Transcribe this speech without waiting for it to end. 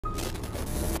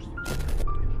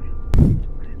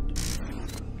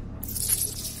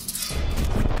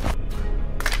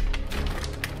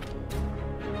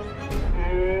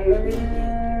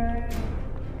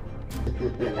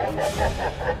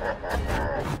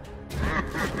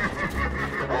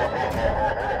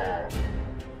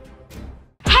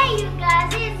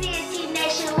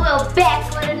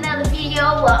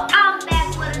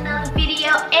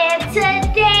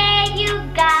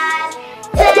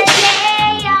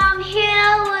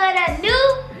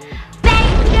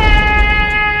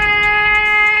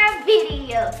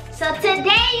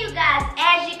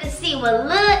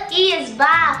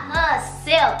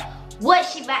what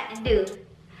she about to do.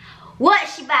 What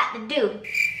she about to do.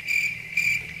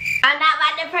 I'm not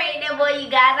about to prank that boy, you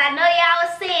guys. I know y'all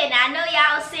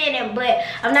was saying it, but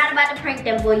I'm not about to prank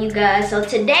that boy, you guys. So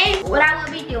today, what I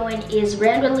will be doing is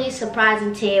randomly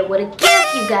surprising Ted with a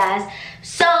gift, you guys.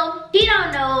 So he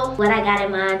don't know what I got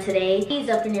in mind today. He's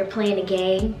up in there playing the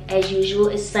game as usual.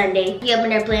 It's Sunday. He up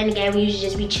in there playing the game. We usually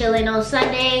just be chilling on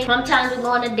Sunday. Sometimes we go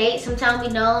on a date, sometimes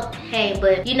we don't. Hey,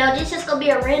 but you know, this is gonna be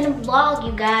a random vlog,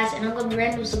 you guys, and I'm gonna be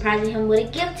randomly surprising him with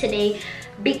a gift today.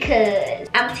 Because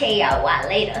I'm gonna tell y'all why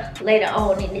later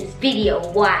on in this video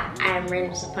why I'm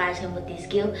randomly surprising him with this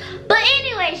gift. But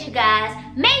anyways, you guys,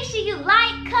 make sure you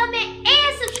like, comment,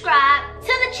 and subscribe to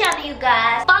the channel, you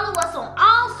guys. Follow us on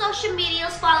all social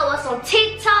medias. Follow us on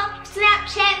TikTok,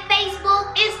 Snapchat,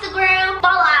 Facebook, Instagram.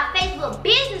 Follow our Facebook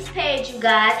business page, you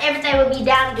guys. Everything will be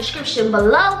down in the description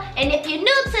below. And if you're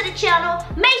new to the channel,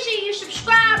 make sure you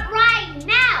subscribe right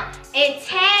now and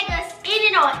tag us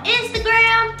in it on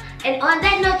Instagram. And on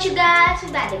that note, you guys, we're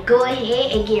about to go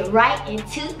ahead and get right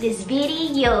into this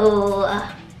video.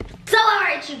 So,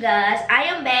 alright, you guys, I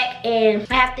am back and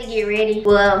I have to get ready.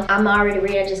 Well, I'm already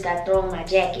ready. I just got to throw on my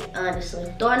jacket,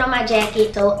 honestly. Throwing on my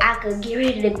jacket so I could get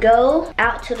ready to go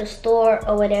out to the store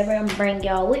or whatever. I'm gonna bring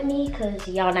y'all with me because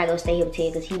y'all not gonna stay here with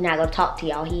Ted because he's not gonna talk to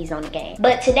y'all. He's on the game.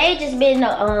 But today just been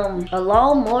a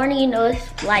long morning. You know,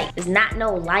 it's not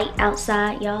no light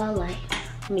outside, y'all. Like,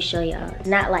 let me show y'all. It's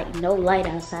not like no light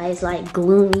outside. It's like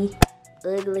gloomy,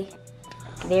 ugly.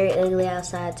 Very ugly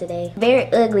outside today.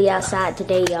 Very ugly outside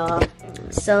today, y'all.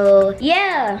 So,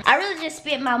 yeah. I really just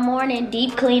spent my morning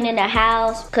deep cleaning the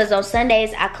house because on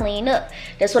Sundays, I clean up.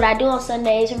 That's what I do on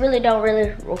Sundays. I really don't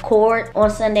record on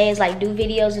Sundays, like do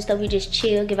videos and stuff. We just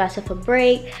chill, give ourselves a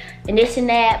break and this and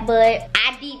that. But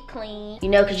I deep clean, you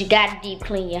know, because you got to deep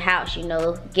clean your house, you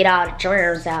know. Get all the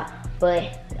germs out.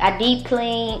 But I deep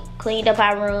cleaned up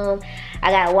our room.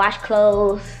 I got to wash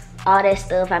clothes. All that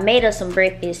stuff. I made us some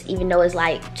breakfast even though it's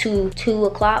like 2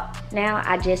 o'clock now.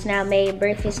 I just now made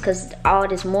breakfast because all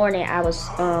this morning I was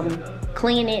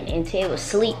cleaning until it was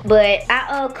asleep. But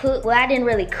I cooked. Well, I didn't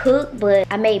really cook, but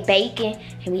I made bacon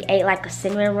and we ate like a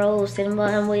cinnamon roll,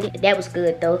 cinnamon with it. That was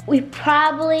good though. We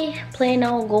probably plan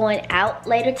on going out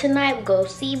later tonight. We'll go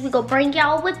see if we go bring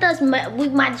y'all with us. We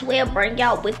might as well bring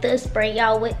y'all with us,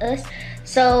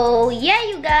 So yeah,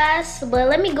 you guys, but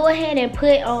let me go ahead and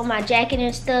put on my jacket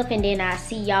and stuff and then I'll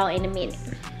see y'all in a minute.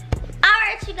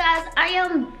 Alright, you guys, I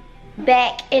am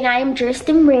back and I am dressed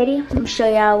and ready. Let me show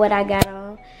y'all what I got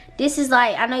on. This is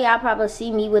like, I know y'all probably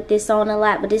see me with this on a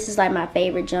lot, but this is like my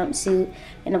favorite jumpsuit.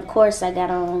 And of course I got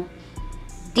on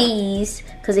these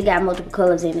because it got multiple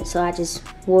colors in it, so I just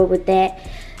wore with that.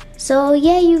 So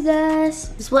yeah, you guys,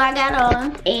 this is what I got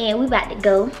on and we about to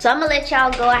go. So I'm gonna let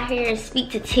y'all go out here and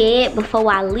speak to Ted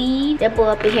before I leave. That boy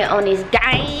up in here on his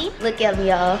game. Look at him,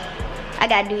 y'all. I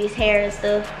gotta do his hair and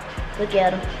stuff. Look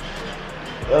at him.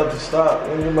 I have to stop.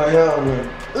 Let me get my hair on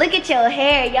there. Look at your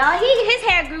hair, y'all. His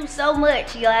hair grew so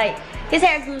much, like his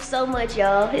hair grew so much,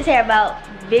 y'all. His hair about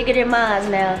bigger than mine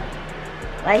now.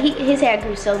 Like his hair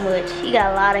grew so much. He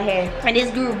got a lot of hair, and this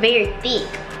grew very thick,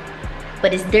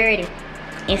 but it's dirty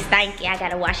and stanky. I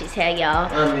gotta wash his hair, y'all.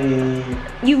 I mean,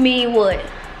 you mean what?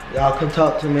 Y'all come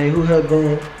talk to me. Who hair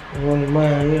growing? One of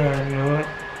mine, you already know it.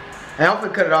 Hey, I'm gonna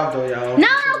cut it off though, y'all. No,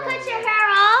 don't cut your hair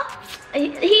off.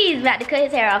 He's about to cut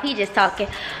his hair off. He just talking.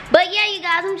 But yeah, you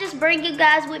guys, I'm just bringing you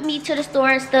guys with me to the store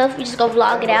and stuff. We just gonna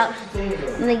vlog it out.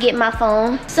 I'm gonna get my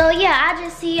phone. So yeah, I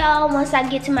just see y'all once I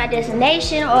get to my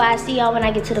destination, or I see y'all when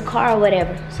I get to the car or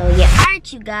whatever. So yeah.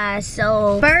 Alright, you guys.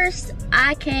 So first,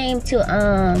 I came to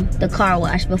the car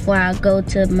wash before I go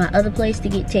to my other place to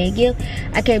get Ted gift.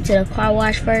 I came to the car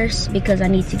wash first because I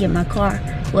need to get my car.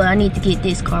 Well, I need to get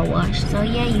this car washed. So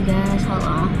yeah, you guys, hold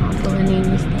on. I'm pulling in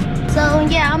this thing. So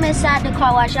yeah, I'm inside the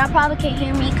car wash. Y'all probably can't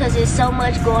hear me because there's so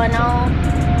much going on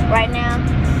right now.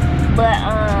 But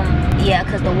yeah,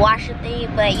 because the washer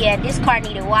thing. But yeah, this car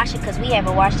needed washing because we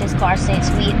haven't washed this car since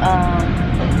we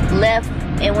left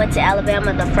and went to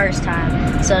Alabama the first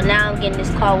time. So now I'm getting this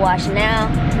car washed now.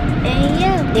 And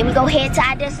yeah, then we go head to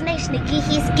our destination to get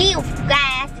his gift,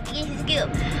 guys. To get his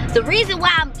gift. The reason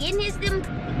why I'm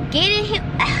getting him,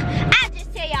 I'll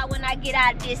just tell y'all when I get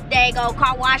out of this dang old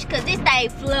car wash, because this thing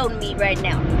floating me right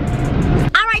now.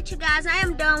 Alright, you guys, I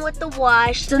am done with the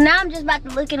wash. So now I'm just about to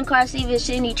look in the car, see if there's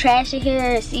any trash in here,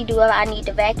 and see do I need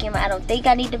to vacuum. I don't think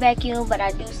I need to vacuum, but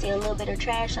I do see a little bit of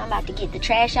trash. So I'm about to get the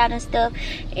trash out and stuff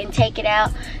and take it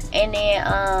out. And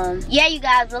then, yeah, you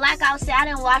guys, but like I was saying, I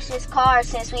didn't wash this car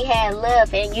since we had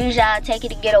left. And usually I take it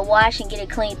to get a wash and get it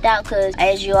cleaned out, because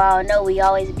as you all know, we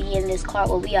always be in this car.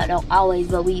 Well, we don't always,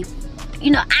 but we,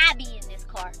 you know, I be in this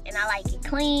car. And I like it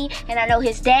clean. And I know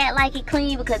his dad like it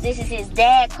clean because this is his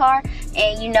dad's car.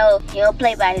 And you know, he don't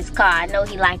play by his car. I know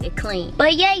he like it clean.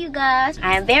 But yeah, you guys,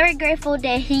 I am very grateful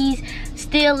that he's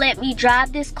still let me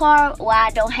drive this car while I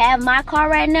don't have my car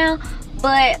right now.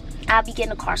 But I'll be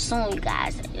getting a car soon, you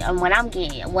guys. And what I'm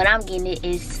getting it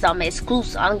is some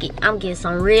exclusive. I'm getting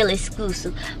some real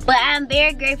exclusive. But I'm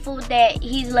very grateful that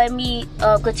he's let me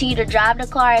continue to drive the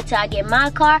car until I get my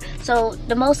car. So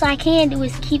the most I can do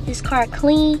is keep this car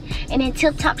clean and in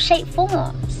tip-top shape for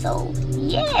him. So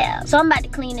yeah. So I'm about to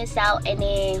clean this out, and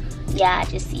then yeah, I'll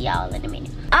just see y'all in a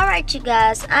minute. Alright, you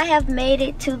guys, I have made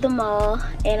it to the mall,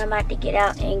 and I'm about to get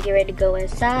out and get ready to go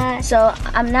inside. So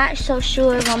I'm not so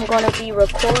sure if I'm going to be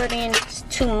recording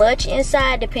too much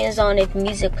inside. Depends on if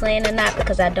music playing or not,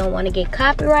 because I don't want to get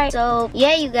copyright. So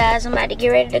yeah, you guys, I'm about to get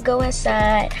ready to go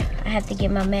inside. I have to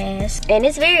get my mask, and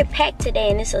it's very packed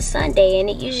today, and it's a Sunday, and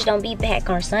it usually don't be packed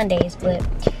on Sundays, but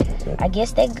I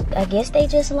guess they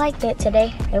just like that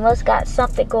today. They must got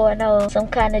something going on, some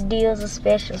kind of deals or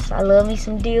specials. I love me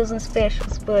some deals and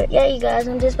specials. But yeah, you guys,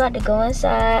 I'm just about to go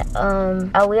inside.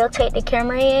 I will take the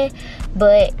camera in,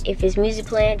 but if it's music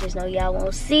playing, just know y'all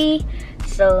won't see.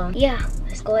 So yeah,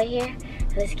 let's go in here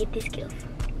and let's get this gift.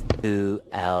 2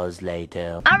 hours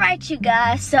later. Alright, you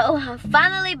guys, so I'm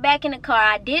finally back in the car.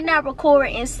 I did not record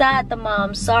inside the mall.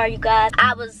 I'm sorry, you guys.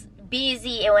 I was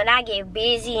busy, and when I get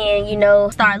busy and you know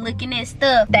start looking at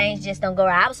stuff, things just don't go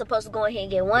right. I was supposed to go ahead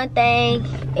and get one thing,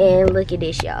 and look at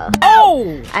this, y'all.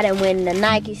 Oh! I done went in the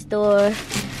Nike store.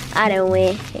 I done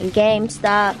went in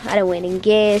GameStop. I done went in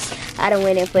Guess. I done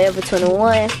went in Forever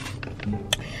 21.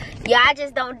 Yeah, I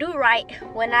just don't do right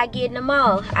when I get in the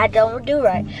mall. I don't do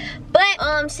right. But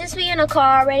since we in the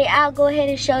car already, I'll go ahead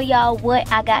and show y'all what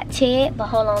I got Ted. But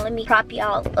hold on, let me prop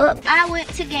y'all up. I went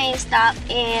to GameStop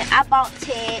and I bought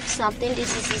Ted something.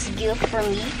 This is his gift for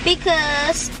me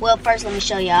because, well, first let me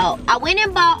show y'all. I went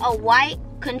and bought a white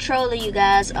controller, you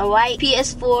guys, a white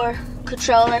PS4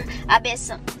 controller. I bet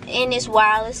some, and it's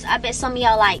wireless. I bet some of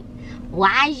y'all like,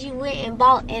 why you went and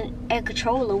bought a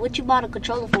controller? What you bought a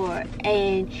controller for?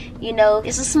 And you know,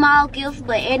 it's a small gift,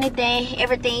 but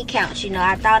everything counts. You know,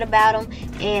 I thought about him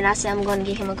and I said I'm gonna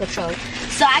get him a controller.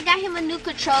 So I got him a new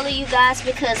controller, you guys,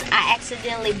 because I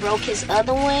accidentally broke his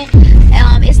other one.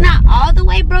 It's not all the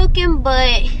way broken,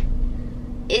 but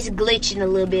it's glitching a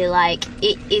little bit, like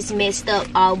it's messed up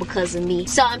all because of me.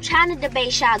 So I'm trying to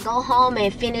debate, should I go home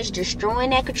and finish destroying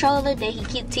that controller that he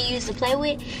continues to play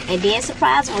with and then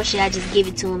surprise him, or should I just give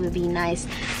it to him and be nice?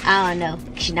 I don't know,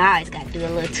 cause you know I always gotta do a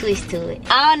little twist to it.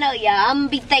 I don't know, y'all. I'm gonna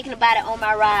be thinking about it on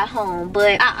my ride home.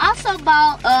 But I also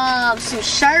bought some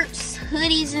shirts,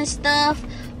 hoodies and stuff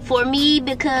for me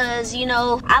because, you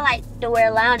know, I like to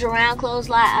wear lounge around clothes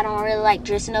a lot. I don't really like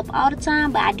dressing up all the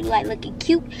time, but I do like looking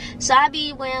cute. So I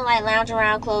be wearing like lounge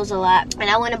around clothes a lot. And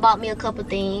I went and bought me a couple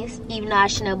things, even though I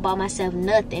shouldn't have bought myself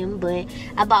nothing, but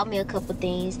I bought me a couple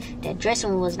things. That dressing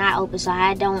room was not open, so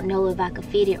I don't know if I could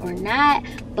fit it or not.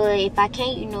 But if I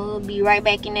can't, you know, it'll be right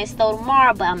back in that store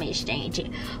tomorrow, but I'm gonna exchange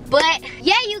it. But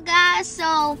yeah, you guys,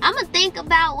 so I'm gonna think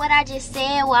about what I just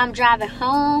said while I'm driving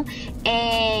home.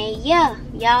 And yeah,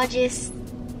 y'all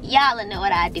will know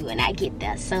what I do when I get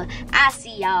there. So I'll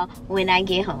see y'all when I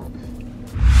get home.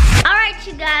 Alright,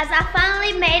 you guys, I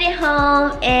finally made it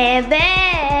home, and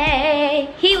babe,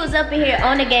 he was up in here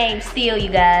on the game still, you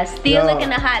guys. Still looking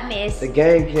a hot mess. The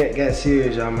game got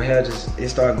serious, y'all. My hair it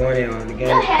started going in on the game.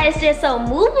 Your hair is just so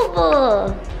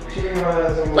movable.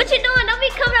 What you doing? Don't be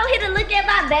coming over here to look at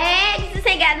my bags. This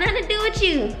ain't got nothing to do with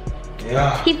you.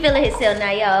 Yeah. He feeling himself now,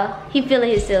 y'all. He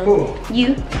feeling himself. Who?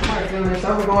 You. I'm feeling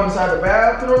himself. I'm going inside the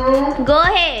bathroom. Go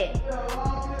ahead.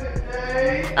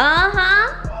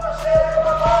 Uh-huh.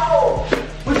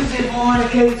 What is it,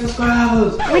 400K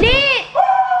subscribers? We did.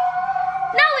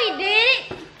 No, we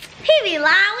didn't. He be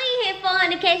lying. We ain't hit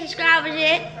 400K subscribers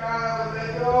yet.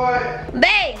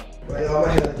 Babe. Well, y'all,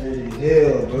 my hair dirty as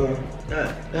hell, bro.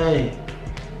 God dang.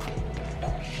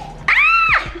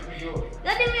 Ah!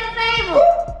 Go do me a favor.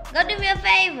 Go do me a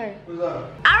favor. What's up?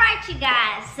 Alright, you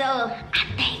guys. So, I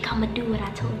think I'm gonna do what I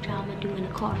told y'all I'm gonna do in the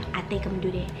car. I think I'm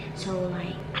gonna do that. So,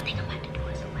 like, I think I'm about to do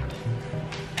it. So,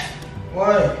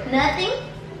 what? Nothing.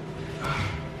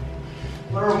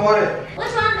 What remote?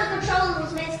 What's wrong? The controller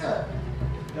was messed up.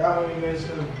 Y'all don't even messed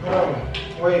up. Hold on.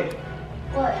 Wait.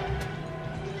 What?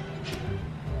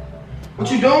 What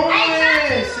you doing?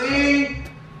 See?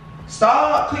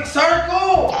 Stop. Click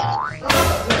circle.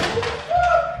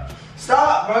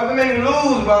 Stop, bro. You make me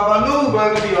lose, bro. If I lose, bro,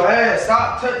 it's gonna be your ass.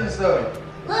 Stop touching stuff.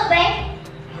 Look, babe.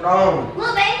 Hold on.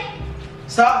 Look, babe.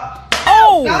 Stop.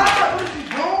 Oh! Stop. What are you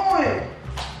doing?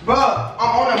 Bro, I'm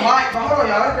on the mic, but hold on,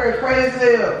 y'all. That's very crazy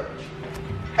as hell.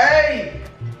 Hey.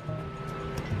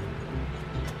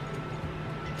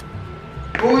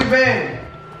 Who we banning?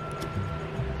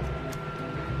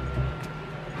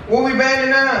 What we banning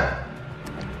now?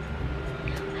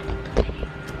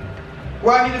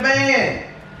 Why I need to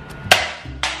ban?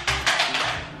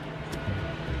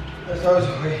 That's always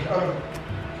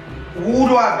who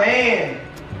do I ban?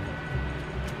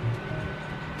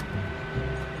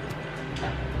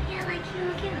 Yeah, like you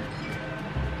again.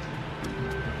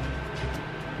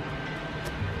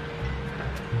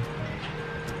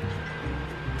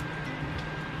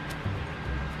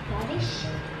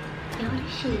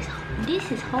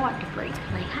 This is hard to break.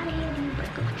 Like, how the hell do you break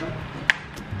a controller?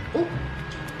 Ooh.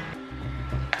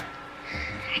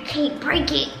 I can't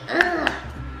break it. Ugh.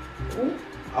 Ooh.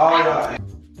 Oh, y'all.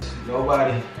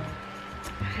 Nobody.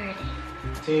 I heard it.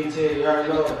 T, you already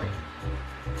know.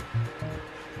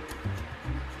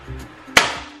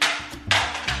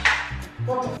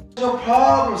 What the f is your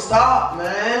problem? Stop,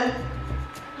 man.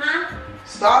 Huh?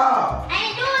 Stop. I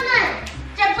ain't doing nothing.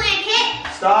 Just playing kick.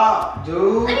 Stop,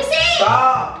 dude. Let me see.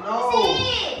 Stop. No. Let me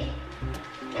see.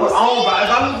 Hold on, bro. If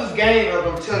I lose this game, I'm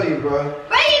gonna tell you, bro.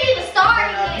 Bro, you didn't even start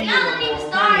yet. Y'all didn't even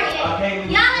start yet. I can't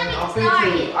even. Y'all didn't even start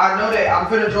yet. I know that. I'm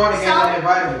finna join the game and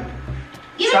invite me.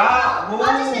 Stop. Move.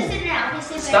 I'm just finna sit it down. I'm finna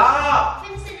sit it Stop. I'm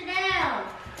finna sit it down.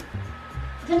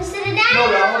 I'm finna sit it down. No,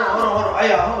 y'all. Hold on. Hey,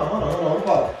 y'all. Hold on.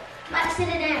 Pause. I'm about to sit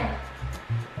it down.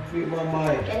 Mute my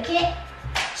mic. Get a kick.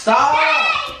 Stop.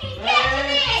 Hey, keep catching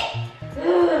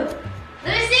it.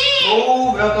 Let me see it.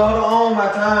 Move. Ethel, hold on my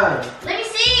time. Let me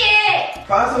see it.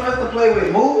 Find something else to play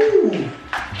with. Move.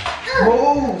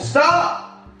 Move.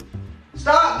 Stop.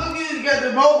 Stop. Look at you. You got the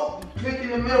remote. Click in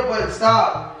the middle button.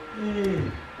 Stop.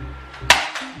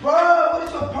 Bro, what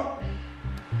is your problem?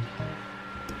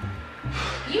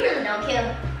 You really don't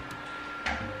care.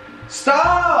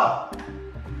 Stop.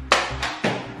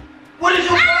 What is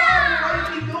your problem? Why you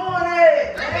keep doing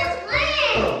that? I'm just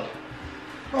playing.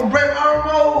 Don't break my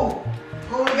remote.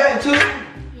 I only got 2.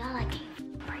 Y'all, I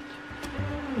can't break it.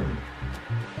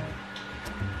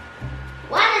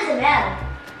 Why does it matter?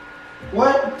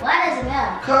 What? Why does it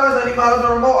matter? Cause I need my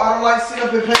other remote. I don't like sitting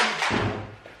up and playing.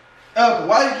 Ethel,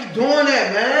 why you keep doing that,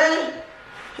 man?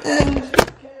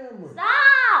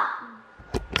 Stop!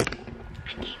 I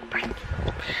can't break it.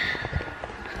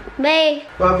 Babe.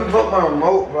 Bro, if you broke my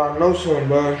remote, bro, I know something,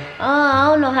 bro. I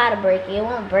don't know how to break it. It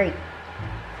won't break.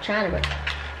 I'm trying to break it.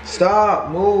 Stop,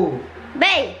 move.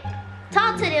 Babe,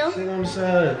 talk to them. See what I'm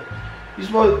saying? You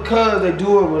supposed to, cause they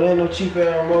do it, but ain't no cheap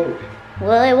ass remote.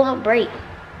 Well, it won't break.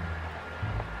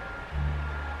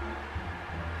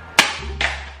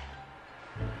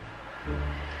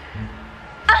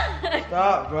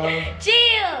 Stop, bro.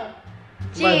 Chill.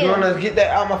 Like, bro, let's get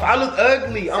that out my face. I look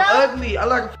ugly. I'm ugly. I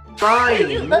like crying.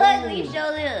 You ugly. You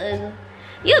sure look ugly.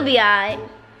 You'll be alright.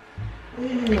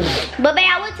 But babe,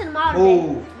 I went to the mall today.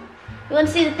 Ooh. You want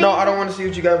to see the thing? No, I don't want to see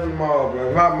what you got from the mall, bro.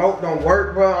 If my remote don't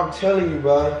work, bro, I'm telling you,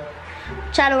 bro.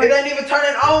 Try to work. It ain't even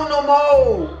turning on no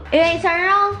more. It ain't turning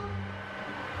on?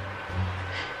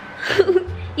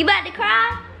 You about to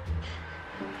cry?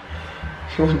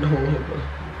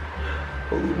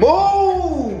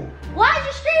 Move! Why are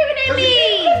you screaming at me?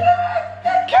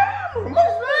 That camera.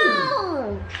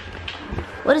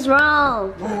 What is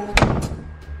wrong?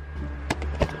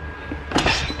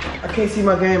 I can't see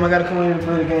my game. I gotta come in and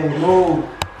play the game. Move.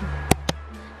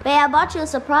 Babe, I bought you a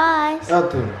surprise.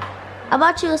 Nothing. I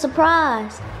bought you a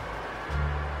surprise.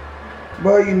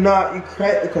 Bro, you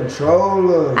cracked the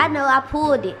controller. I know, I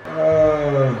pulled it.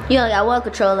 You only got one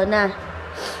controller now.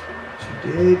 What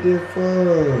you did this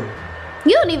for?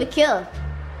 You don't even care.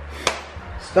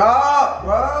 Stop,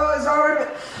 bro. It's already.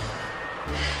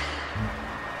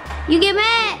 You get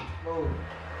mad?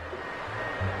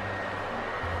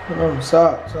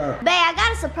 Stop. Babe, I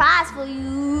got a surprise for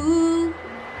you.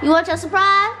 You want your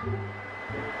surprise?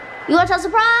 You want your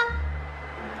surprise?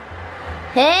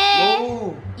 Hey.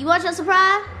 Move. You want your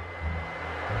surprise?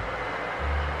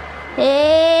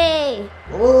 Hey.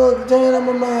 Oh, get that out of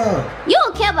my mouth. You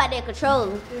don't care about that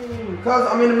controller. Cause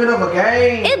I'm in the middle of a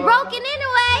game. It's broken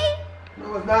anyway.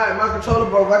 No, it's not. My controller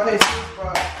broke. I can't see it,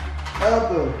 bro.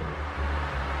 Help her.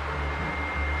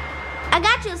 I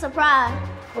got you a surprise.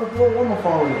 Where my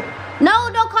phone at? No,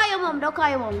 don't call your mom. Don't call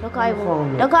your mom. Don't call your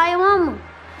mom. Don't call your mama.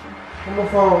 Where's my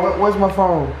phone? Where's my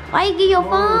phone? Why you get your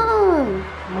phone?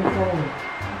 My phone.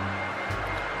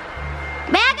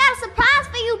 Man, I got a surprise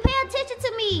for you. Pay attention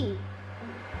to me.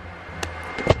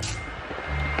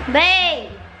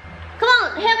 Babe, come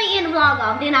on, help me end the vlog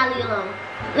off, then I'll leave you alone.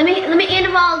 Let me end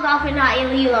the vlog off and I'll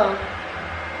leave you alone.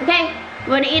 Okay?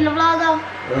 You want to end the vlog off?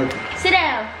 Okay. Sit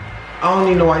down. I don't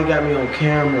even know why you got me on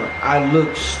camera. I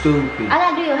look stupid. I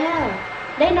gotta do your hair.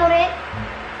 They know that.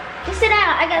 Just sit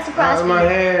down. I got a surprise for you. my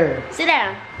hair. Sit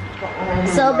down.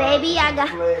 So, baby,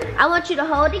 I want you to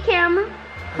hold the camera.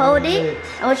 Hold it.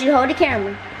 I want you to hold the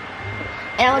camera.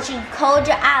 And I want you to hold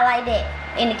your eye like that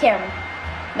in the camera.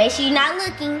 Make sure you're not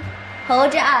looking.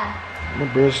 Hold your eye. My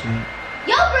breath stink.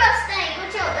 Your breath stink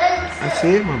with your ugly I self.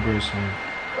 said my breath stink.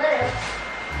 Whatever.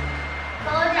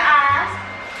 Hold your eyes.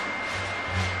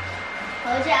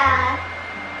 Hold your eyes.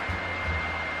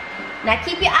 Now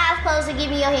keep your eyes closed and give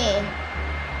me your hand.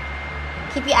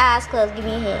 Keep your eyes closed. Give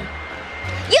me your hand.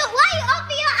 Why you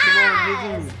open your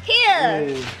eyes?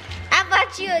 Here. I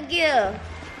bought you a gift.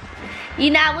 You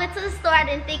know, I went to the store. I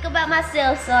didn't think about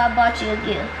myself, so I bought you a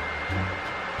gift.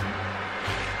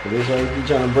 That's why you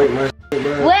trying to break my shit,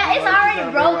 bro. Well, it's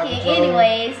already broken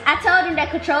anyways. I told him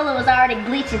that controller was already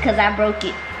glitching because I broke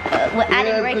it. I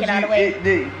didn't break it all the way.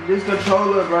 This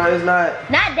controller, bro, it's not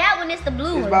that one, it's the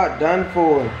blue one. It's about done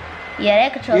for. Yeah,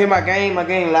 that controller. Yeah, my game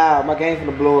loud. My game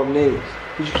finna blow up next.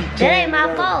 That ain't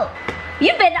my fault.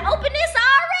 You better open this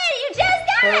already. You just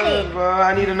got it. Bro,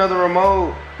 I need another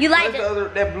remote. You like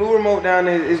that blue remote down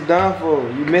there is done for.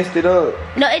 You messed it up.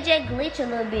 No, it just glitched a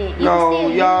little bit. No,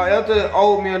 y'all, Ethel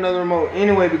owed me another remote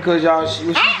anyway because y'all,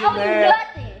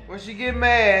 when she get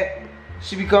mad,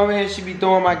 she be coming here, she be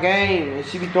throwing my game and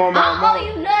she be throwing my remote. I don't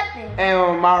owe you nothing.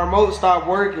 And my remote stopped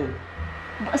working.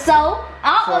 So,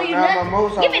 I don't owe you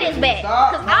nothing. Give me this back.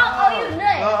 Cause I don't owe you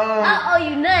nothing. I don't owe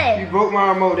you nothing. You broke my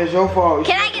remote, that's your fault.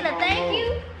 Can I get a thank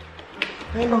you?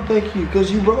 Ain't no thank you, cause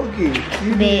you broke it.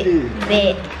 You did it.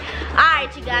 Bet.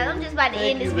 Alright, you guys, I'm just about to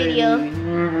end this video.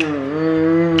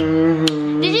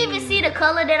 Did you even see the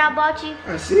color that I bought you?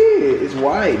 I see it. It's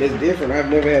white. That's different. I've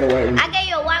never had a white one. I gave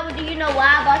you a white one. Do you know why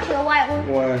I bought you a white one?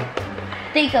 Why?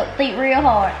 Think real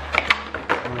hard.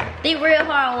 Think real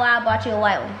hard on why I bought you a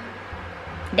white one.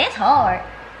 That's hard.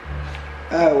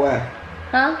 Why?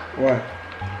 Huh? Why?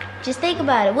 Just think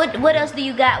about it. What else do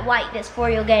you got white that's for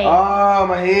your game? Oh,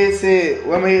 my headset.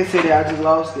 Where my headset at? I just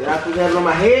lost it. I put that on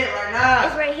my head right now.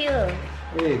 It's right here.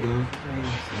 There you go.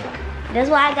 That's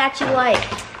why I got you white.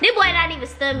 This boy not even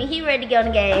stun me. He ready to go in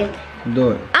the game.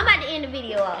 Do it. I'm about to end the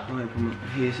video off. All right, put my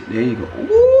headset. There you go.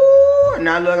 Ooh,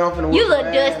 now look, I'm finna. You look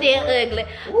dusty and ugly.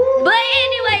 Ooh. But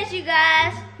anyways, you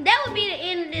guys, that would be the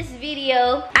end of this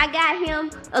video. I got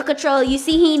him a controller. You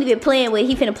see, he ain't even playing with.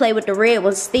 He finna play with the red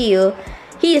one still.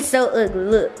 He is so ugly.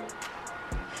 Look.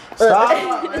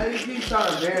 Stop, man. You keep trying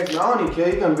to embarrass me. I don't even care.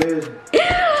 You can embarrass me.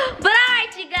 But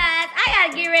alright, you guys. I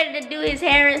gotta get ready to do his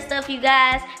hair and stuff, you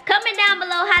guys. Comment down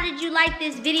below, how did you like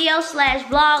this video /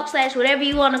 vlog / whatever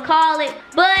you want to call it.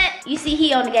 But you see,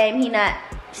 he on the game. He not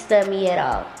stun me at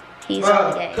all. He's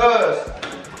on the game. Cause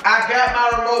I got my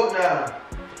remote now.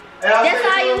 And I'll That's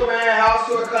say to you, man, house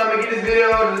tour, come and get this video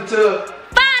to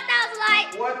 5,000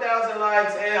 likes. 1,000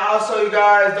 likes. And also, you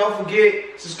guys, don't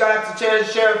forget, subscribe to the channel,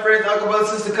 share with friends, uncle, brother,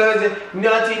 sister, cousin,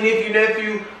 auntie,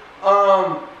 nephew,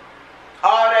 all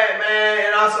that, man.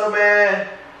 And also, man,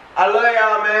 I love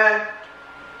y'all, man.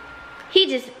 He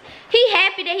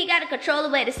happy that he got a controller,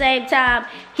 but at the same time,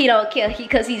 he don't care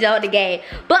because he's on the game.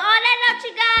 But on that note,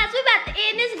 you guys, we about to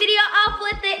end this video off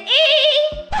with the E.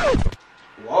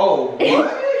 Whoa,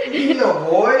 what? You your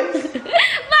voice?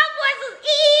 My voice was E.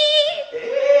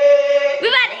 We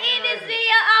about to end this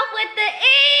video off with the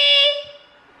E.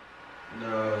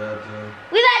 No, that's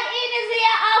We about to end this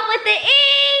video off with the E.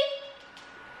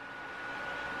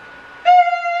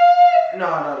 No.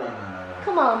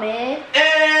 Come on, man.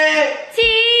 T.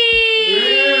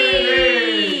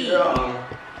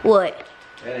 What?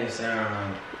 That ain't sound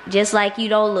right. Just like you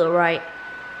don't look right.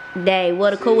 Dang,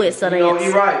 what a coincidence. You know,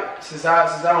 you're right. Since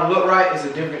I don't look right, it's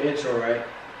a different intro, right?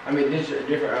 I mean, this is a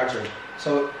different outro.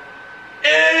 So,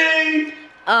 A.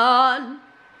 On.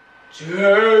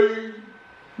 J.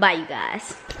 Bye, you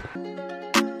guys.